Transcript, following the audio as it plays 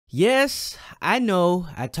Yes, I know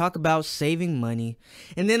I talk about saving money,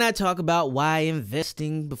 and then I talk about why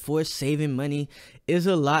investing before saving money is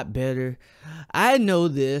a lot better. I know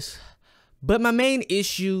this, but my main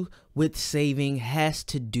issue with saving has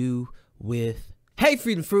to do with Hey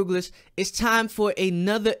Freedom Frugalists, it's time for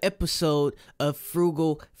another episode of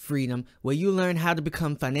Frugal Freedom, where you learn how to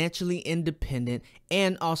become financially independent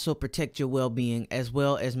and also protect your well-being, as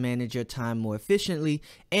well as manage your time more efficiently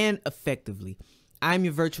and effectively. I'm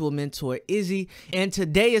your virtual mentor, Izzy, and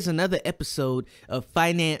today is another episode of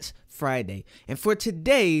Finance Friday. And for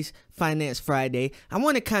today's Finance Friday, I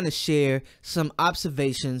want to kind of share some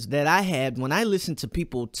observations that I had when I listened to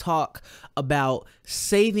people talk about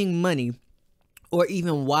saving money, or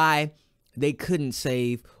even why they couldn't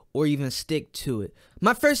save or even stick to it.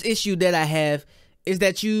 My first issue that I have is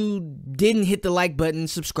that you didn't hit the like button,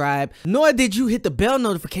 subscribe, nor did you hit the bell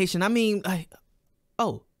notification.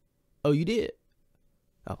 Oh, you did?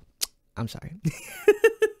 Oh, I'm sorry.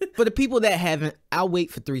 For the people that haven't, I'll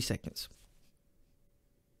wait for 3 seconds.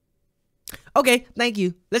 Okay, thank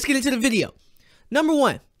you. Let's get into the video. Number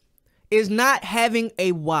one is not having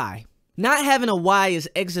a why. Not having a why is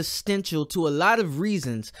existential to a lot of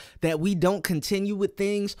reasons that we don't continue with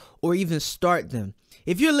things or even start them.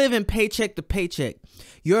 If you're living paycheck to paycheck,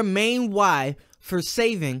 your main why for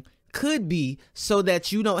saving could be so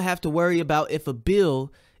that you don't have to worry about if a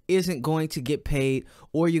bill isn't going to get paid,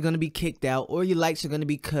 or you're going to be kicked out, or your lights are going to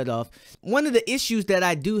be cut off. One of the issues that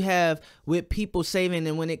I do have with people saving,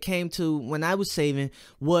 and when it came to when I was saving,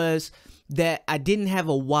 was that I didn't have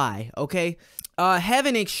a why, okay?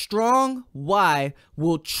 Having a strong why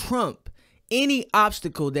will trump any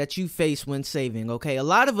obstacle that you face when saving, okay? A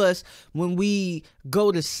lot of us, when we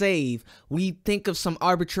go to save, we think of some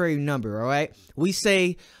arbitrary number, all right? We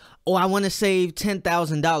say, oh, I want to save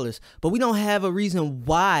 $10,000, but we don't have a reason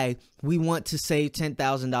why we want to save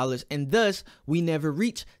 $10,000, and thus we never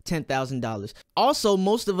reach $10,000. Also,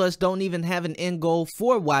 most of us don't even have an end goal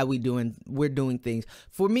for why we're doing things.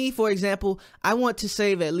 For me, for example, I want to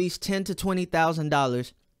save at least $10,000 to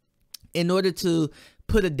 $20,000 in order to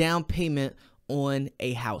put a down payment on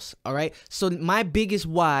a house. All right. So my biggest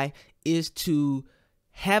why is to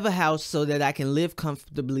have a house so that I can live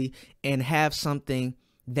comfortably and have something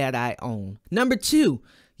that I own. Number two,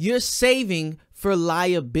 you're saving for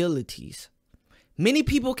liabilities. Many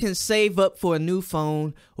people can save up for a new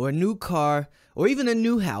phone or a new car or even a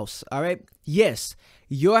new house. All right. Yes,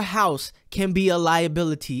 your house can be a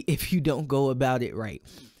liability if you don't go about it right.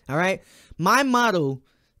 All right. My motto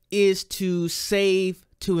is to save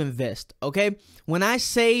to invest. Okay. When I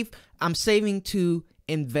save, I'm saving to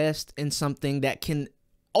invest in something that can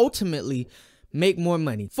ultimately make more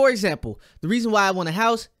money. For example, the reason why I want a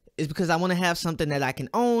house is because I want to have something that I can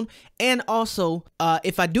own. And also,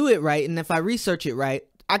 if I do it right and if I research it right,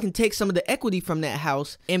 I can take some of the equity from that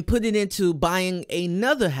house and put it into buying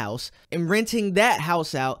another house and renting that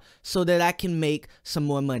house out so that I can make some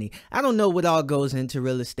more money. I don't know what all goes into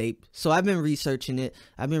real estate, so I've been researching it.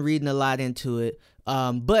 I've been reading a lot into it.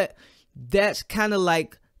 But that's kind of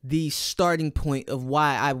like the starting point of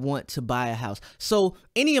why I want to buy a house. So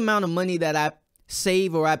any amount of money that I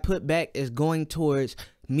save or I put back is going towards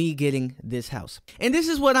me getting this house. And this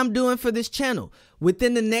is what I'm doing for this channel.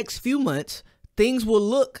 Within the next few months, things will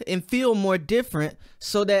look and feel more different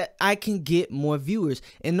so that I can get more viewers.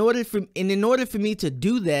 In order for me to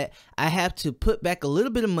do that, I have to put back a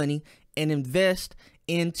little bit of money and invest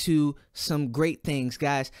into some great things,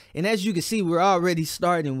 guys. And as you can see, we're already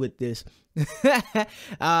starting with this.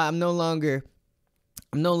 I'm no longer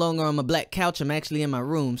on my black couch. I'm actually in my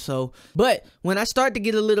room. But when I start to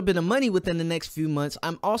get a little bit of money within the next few months,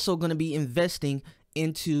 I'm also going to be investing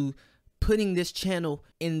into putting this channel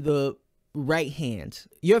in the right hands.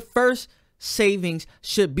 Your first savings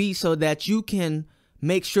should be so that you can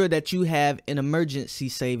make sure that you have an emergency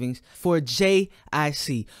savings for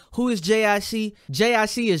JIC. Who is JIC?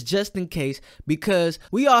 JIC is just in case, because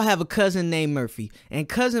we all have a cousin named Murphy, and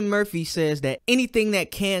cousin Murphy says that anything that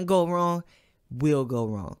can go wrong will go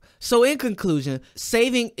wrong. So in conclusion,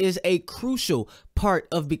 saving is a crucial part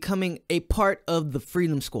of becoming a part of the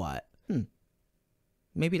Freedom Squad.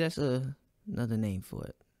 Maybe that's another name for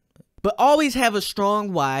it. But always have a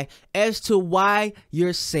strong why as to why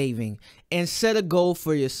you're saving, and set a goal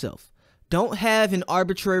for yourself. Don't have an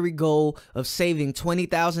arbitrary goal of saving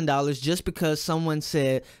 $20,000 just because someone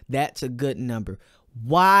said that's a good number.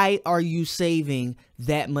 Why are you saving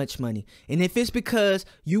that much money? And if it's because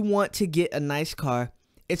you want to get a nice car,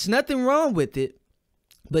 it's nothing wrong with it.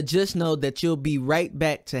 But just know that you'll be right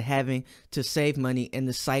back to having to save money and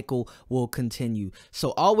the cycle will continue.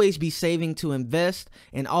 So always be saving to invest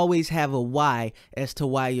and always have a why as to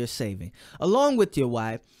why you're saving. Along with your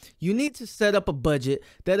why, you need to set up a budget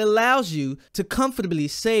that allows you to comfortably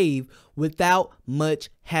save without much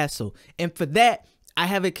hassle. And for that, I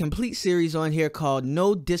have a complete series on here called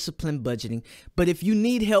No Discipline Budgeting. But if you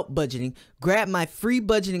need help budgeting, grab my free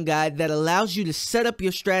budgeting guide that allows you to set up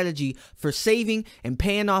your strategy for saving and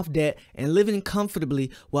paying off debt and living comfortably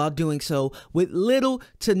while doing so with little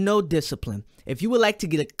to no discipline. If you would like to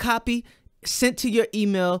get a copy sent to your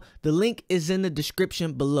email, the link is in the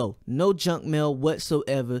description below. No junk mail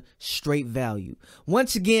whatsoever, straight value.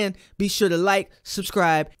 Once again, be sure to like,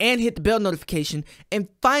 subscribe, and hit the bell notification. And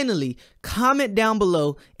finally, comment down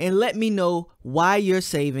below and let me know why you're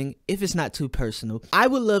saving if it's not too personal. I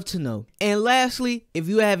would love to know. And lastly, if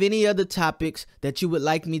you have any other topics that you would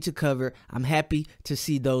like me to cover, I'm happy to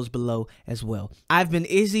see those below as well. I've been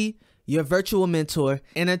Izzy, your virtual mentor,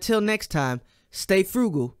 and until next time, stay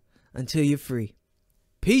frugal until you're free.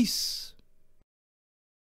 Peace.